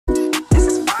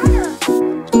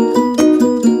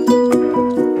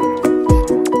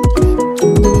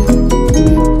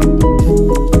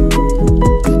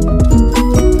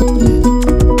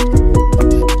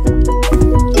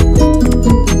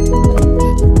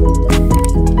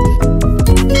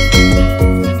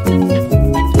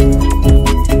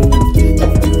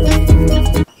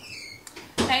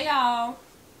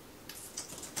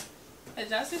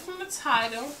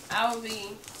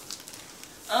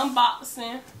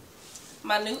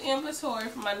my new inventory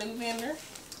from my new vendor.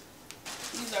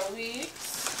 These are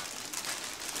wigs.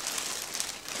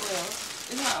 Well,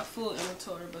 it's not a full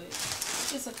inventory, but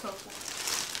it's a couple.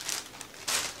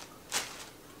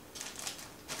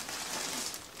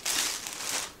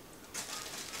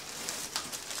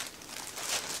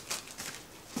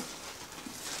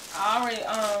 I already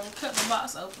cut the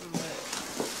box open, but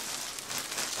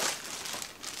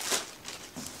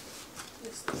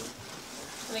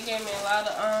they gave me a lot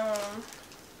of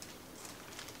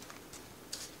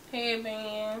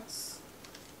headbands.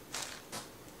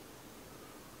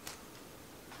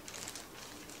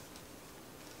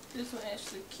 This one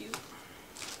actually cute.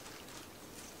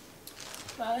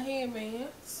 A lot of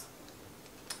headbands.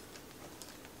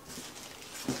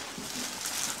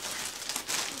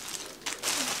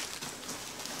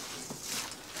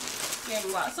 Gave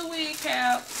me lots of wig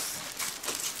caps.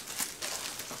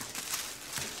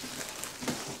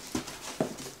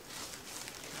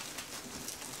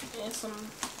 And some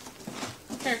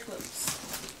hair clips.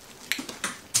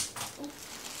 Ooh.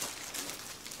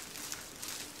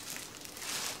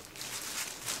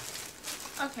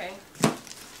 Okay.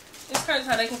 It's crazy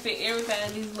how they can fit everything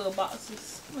in these little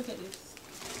boxes. Look at this.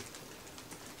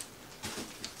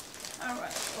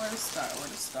 Alright, where to start? Where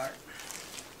to start?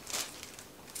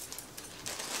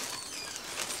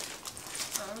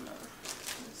 I don't know.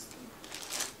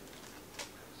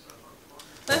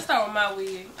 Let's start with my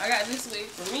wig. I got this wig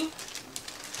for me.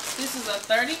 This is a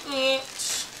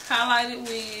 30-inch highlighted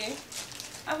wig.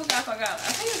 I forgot if I got it.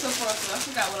 I think it's a frontal. I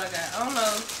forgot what I got. I don't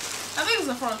know. I think it's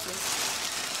a frontal.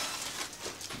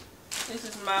 This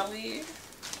is my wig.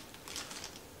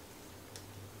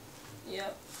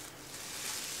 Yep.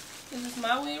 This is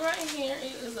my wig right here.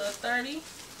 It is a 30-inch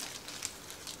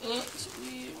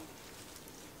wig.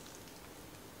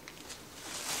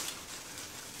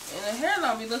 And the hair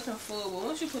don't be looking full, but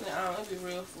once you put it on, it'll be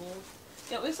real full.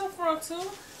 Yep, it's a frontal.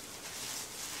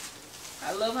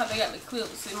 I love how they got the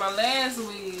clips. See, my last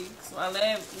wigs,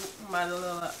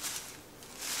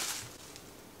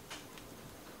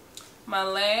 my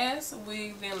last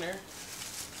wig vendor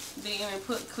didn't even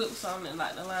put clips on it,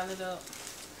 like to line it up.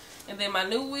 And then my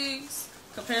new wigs,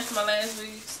 compared to my last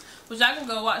wigs, which y'all can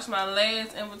go watch my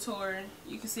last inventory.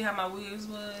 You can see how my wigs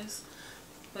was.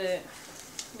 But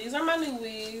these are my new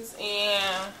wigs,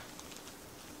 and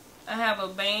I have a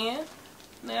band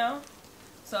now,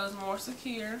 so it's more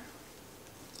secure.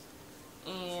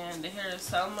 And the hair is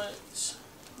so much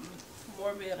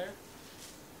more better.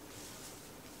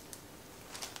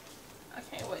 I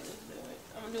can't wait to do it.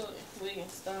 I'm gonna do it wig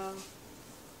and style.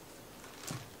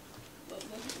 But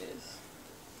look at this.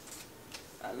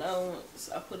 I know once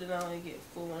I put it on, it get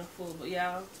full and full, but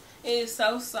y'all, it is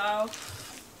so soft.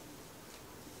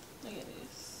 Look at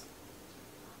this.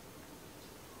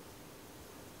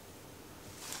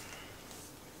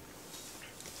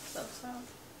 So soft.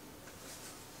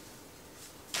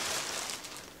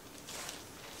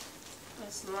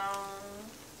 It's long.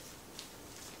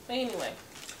 But anyway,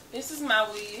 this is my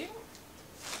wig,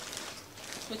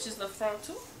 which is the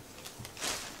frontal.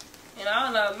 And I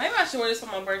don't know, maybe I should wear this for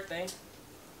my birthday.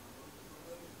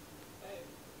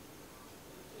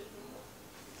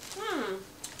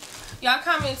 Y'all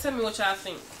comment and tell me what y'all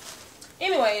think.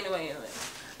 Anyway.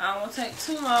 I don't want to take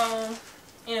too long.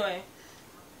 Anyway.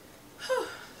 Whew.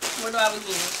 Where do I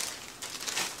begin?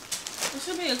 It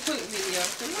should be a quick video,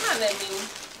 because you're not that many.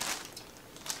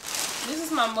 This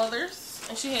is my mother's,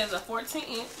 and she has a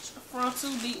 14-inch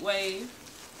frontal deep wave.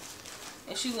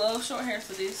 And she loves short hair,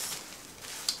 so this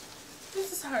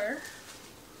is her.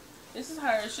 This is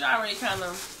her. She already kind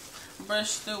of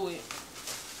brushed through it.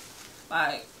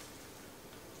 Like,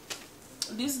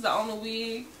 this is the only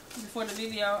wig before the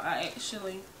video I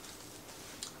actually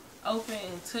opened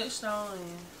and touched on.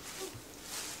 And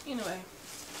anyway,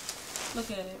 look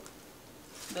at it.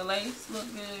 The lace look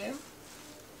good.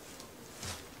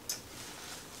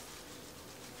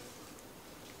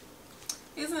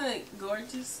 Isn't it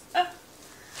gorgeous? And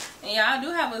y'all, I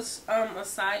do have a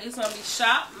site. It's gonna be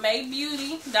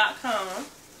shopmaybeauty.com.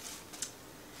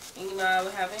 And you know, I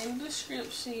will have it in the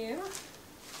description.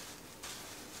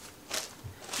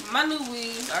 My new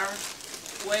wigs are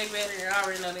way better. I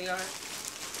already know they are.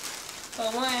 So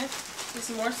one, it's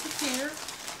more secure.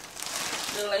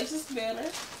 The lace is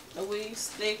better. The wig's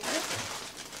thicker.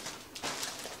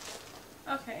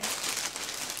 Okay.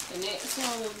 The next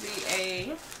one will be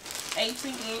a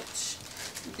 18-inch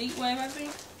deep wave, I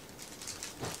think.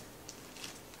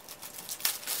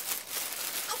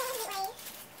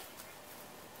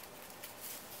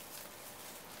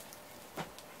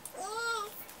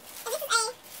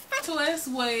 As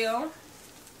well.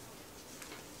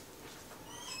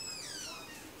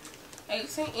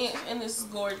 18-inch, and it's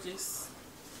gorgeous.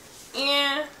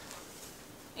 And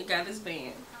it got this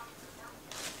band,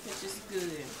 which is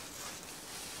good.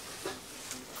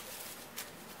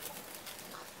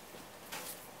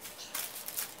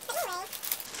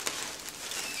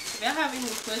 If y'all have any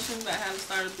questions about how to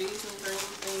start a business or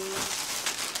anything,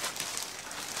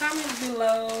 comment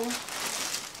below.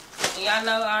 And y'all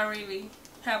know I already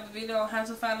have a video on how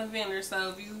to find a vendor, so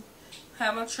if you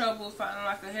having trouble finding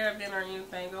like a hair vendor or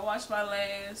anything, go watch my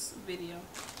last video.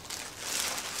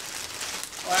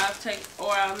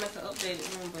 Or I'll make an updated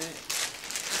one, but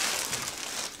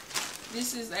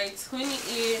this is a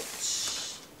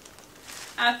 20-inch.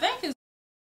 I think it's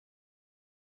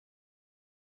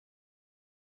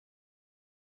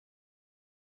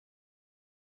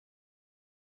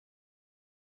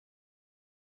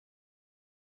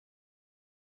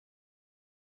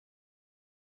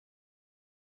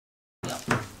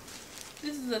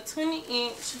this is a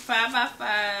 20-inch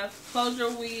 5x5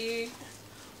 closure wig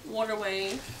water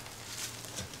wave.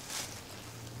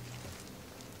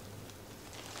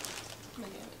 Look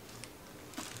at it.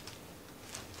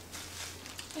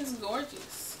 It's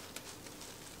gorgeous.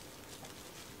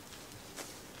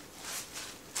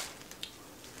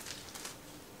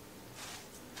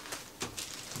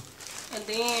 And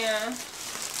then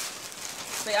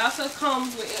they also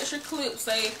comes with extra clips.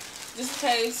 Say just in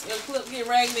case your clip get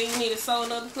raggedy, you need to sew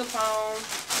another clip on.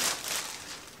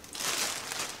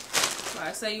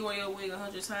 Like say you wear your wig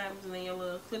 100 times and then your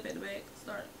little clip at the back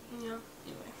start, you know.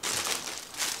 Anyway.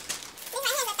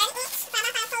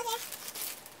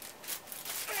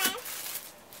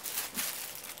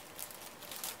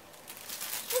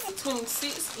 This is a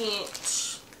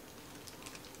 26-inch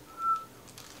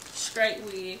straight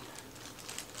wig.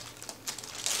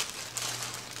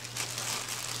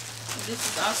 This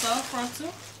is also a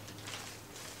frontal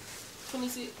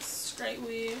 26 straight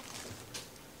wig.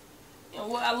 And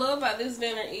what I love about this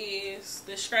vendor is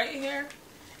the straight hair.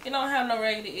 It don't have no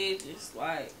raggedy edges,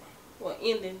 like, well,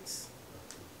 endings.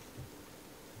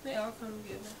 They all come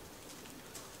together.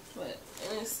 But,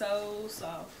 and it's so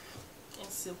soft and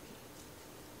silky.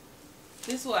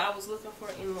 This is what I was looking for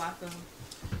in like a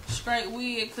straight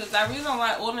wig, because I really don't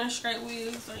like ordering straight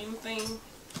wigs or anything.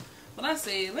 But I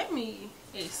said, let me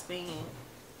expand,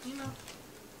 you know.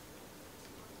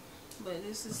 But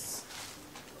this is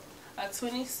a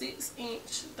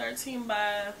 26-inch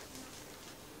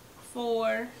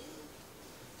 13x4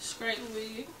 straight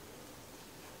wig,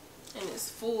 and it's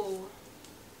full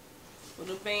with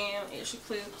a band, extra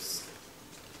clips.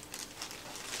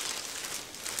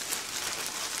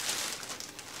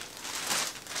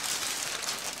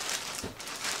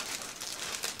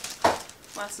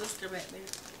 My sister back there.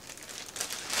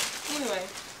 Anyway,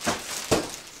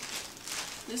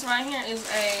 this right here is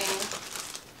a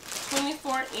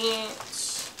 24-inch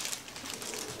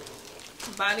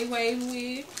body wave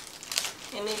wig,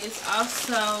 and it is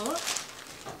also,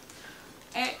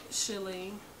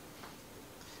 actually,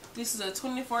 this is a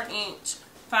 24-inch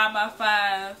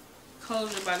 5x5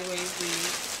 closure body wave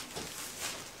wig.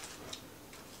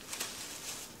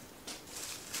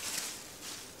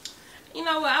 You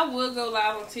know what? I would go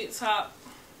live on TikTok,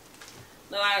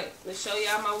 like, to show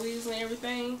y'all my wigs and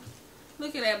everything.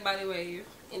 Look at that body wave.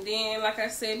 And then, like I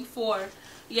said before,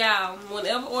 y'all,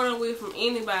 whenever order a wig from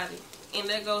anybody, and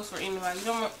that goes for anybody, you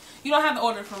don't have to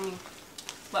order from me.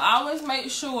 But always make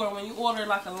sure when you order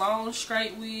like a long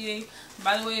straight wig,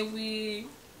 body wave wig,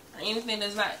 or anything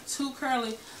that's not too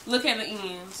curly, look at the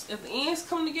ends. If the ends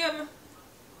come together,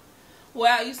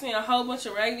 wow, you seeing a whole bunch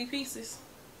of raggedy pieces,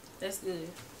 that's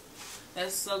good.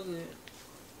 That's so good.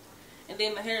 And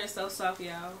then the hair is so soft,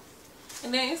 y'all.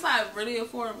 And then it's like really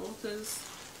affordable, because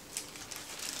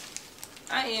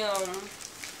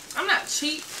I'm not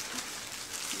cheap,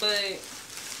 but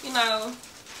you know,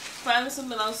 finding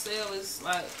something on sale is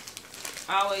like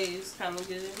always kind of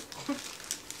good.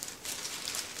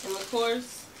 And of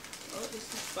course, oh, this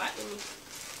is fighting me.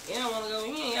 You don't want to go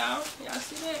in, y'all. Y'all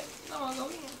see that? You don't want to go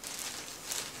in.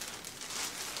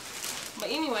 But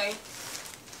anyway,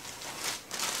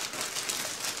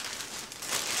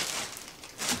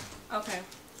 okay,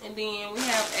 and then we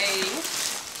have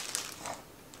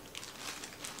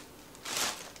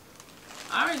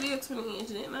I already did 20-inch,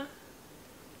 didn't I?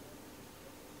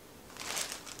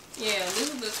 Yeah, this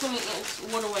is the 20-inch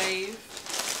water wave.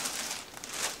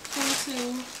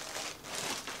 22,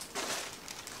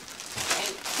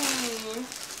 18.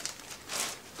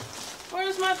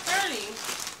 Where's my 30?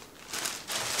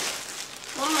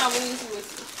 One of my wigs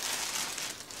missing.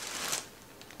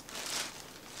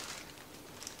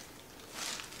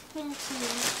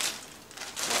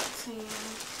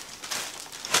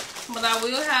 But I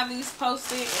will have these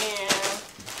posted, and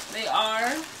they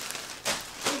are.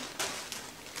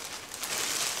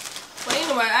 But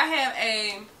anyway, I have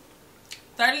a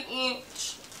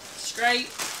 30-inch straight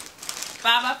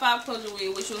 5x5 closure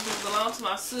wig, which belonged to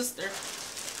my sister.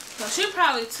 So she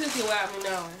probably took it without me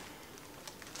knowing.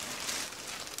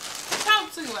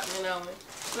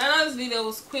 And I know this video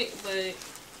was quick, but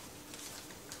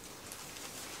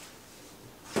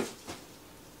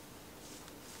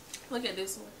look at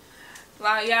this one.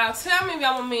 Like, y'all, tell me if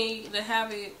y'all want me to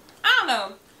have it. I don't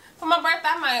know. For my birthday,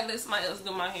 I might let somebody else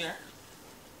do my hair.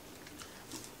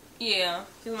 Yeah,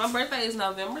 because my birthday is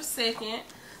November 2nd.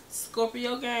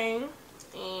 Scorpio gang.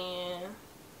 And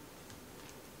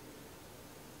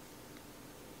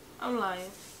I'm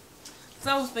lying. Because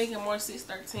I was thinking more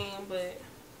 6/13, but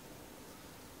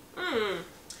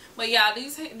But yeah,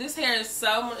 this hair is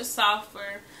so much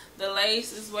softer. The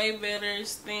lace is way better.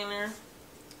 It's thinner.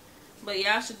 But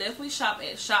y'all should definitely shop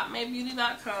at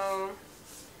shopmadebeauty.com.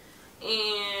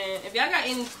 And if y'all got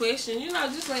any questions, you know,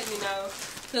 just let me know.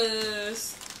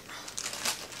 Because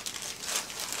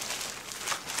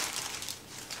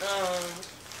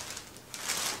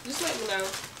just let me know.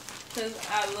 Because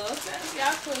I love to ask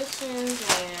y'all questions.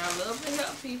 And I love to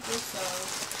help people. So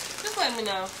just let me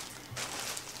know.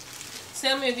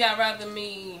 Tell me if y'all rather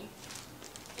me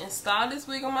install this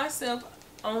wig on myself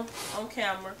on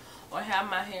camera, or have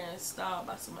my hair installed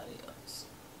by somebody else.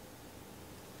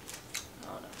 I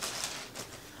don't know.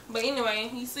 But anyway,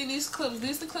 you see these clips.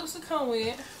 These the clips that come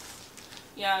with.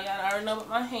 Y'all already know about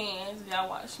my hands. Y'all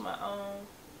watch my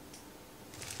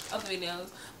other videos.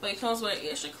 But it comes with an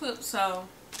extra clip, so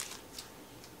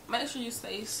make sure you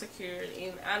stay secured.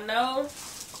 And I know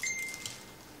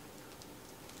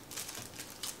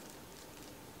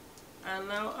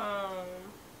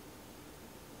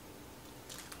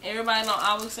everybody don't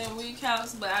always send wig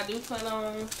caps, but I do plan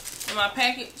on, in my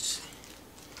package,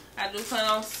 I do plan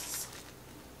on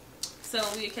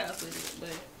selling wig caps with it.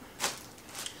 But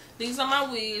these are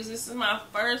my wigs. This is my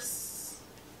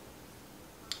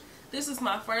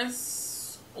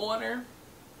first order,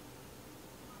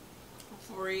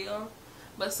 for real.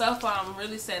 But so far I'm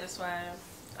really satisfied.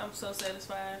 I'm so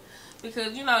satisfied.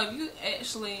 Because, you know, if you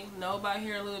actually know about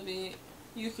hair a little bit,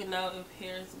 you can know if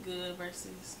hair is good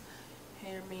versus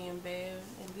hair being bad.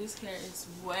 And this hair is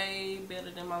way better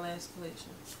than my last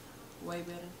collection. Way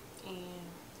better. And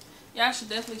y'all should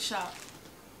definitely shop.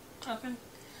 Okay?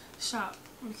 Shop.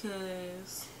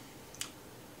 Because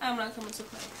I'm not coming to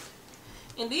play.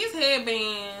 And these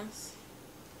headbands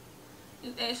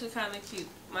is actually kind of cute.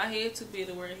 My head too big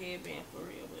to wear a headband for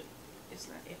real, but it's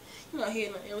not. You know,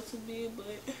 head not ever too big, but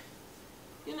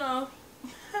you know,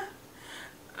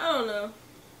 I don't know.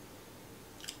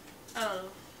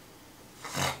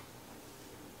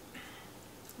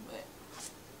 But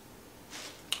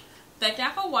thank y'all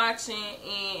for watching,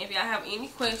 and if y'all have any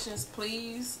questions,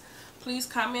 please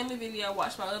comment in the video.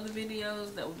 Watch my other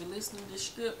videos that will be listed in the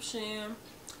description.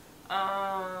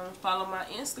 Follow my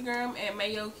Instagram at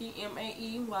Mayoki,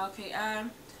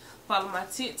 MAEYOKI. Follow my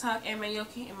TikTok at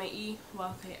Mayoki,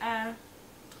 MAEYOKI. And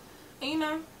you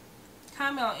know,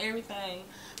 comment on everything,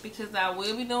 because I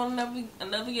will be doing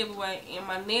another giveaway in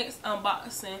my next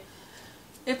unboxing.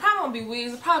 It probably won't be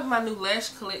wigs. It'll probably be my new lash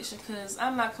collection, because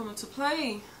I'm not coming to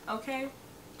play. Okay,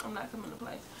 I'm not coming to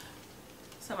play.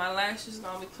 So my lashes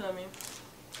gonna be coming.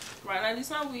 Right now,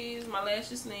 these are my wigs. My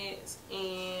lashes next,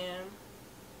 and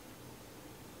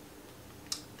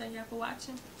thank y'all for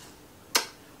watching.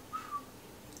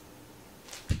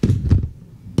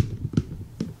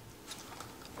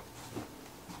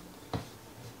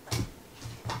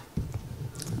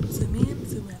 Zoom in,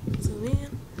 zoom out, zoom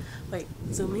in. Wait,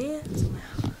 zoom in, zoom out.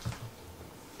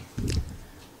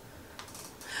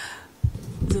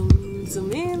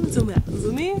 Zoom in, zoom out,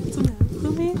 zoom in, zoom out,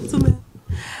 zoom in, zoom out.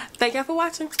 Thank y'all for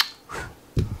watching.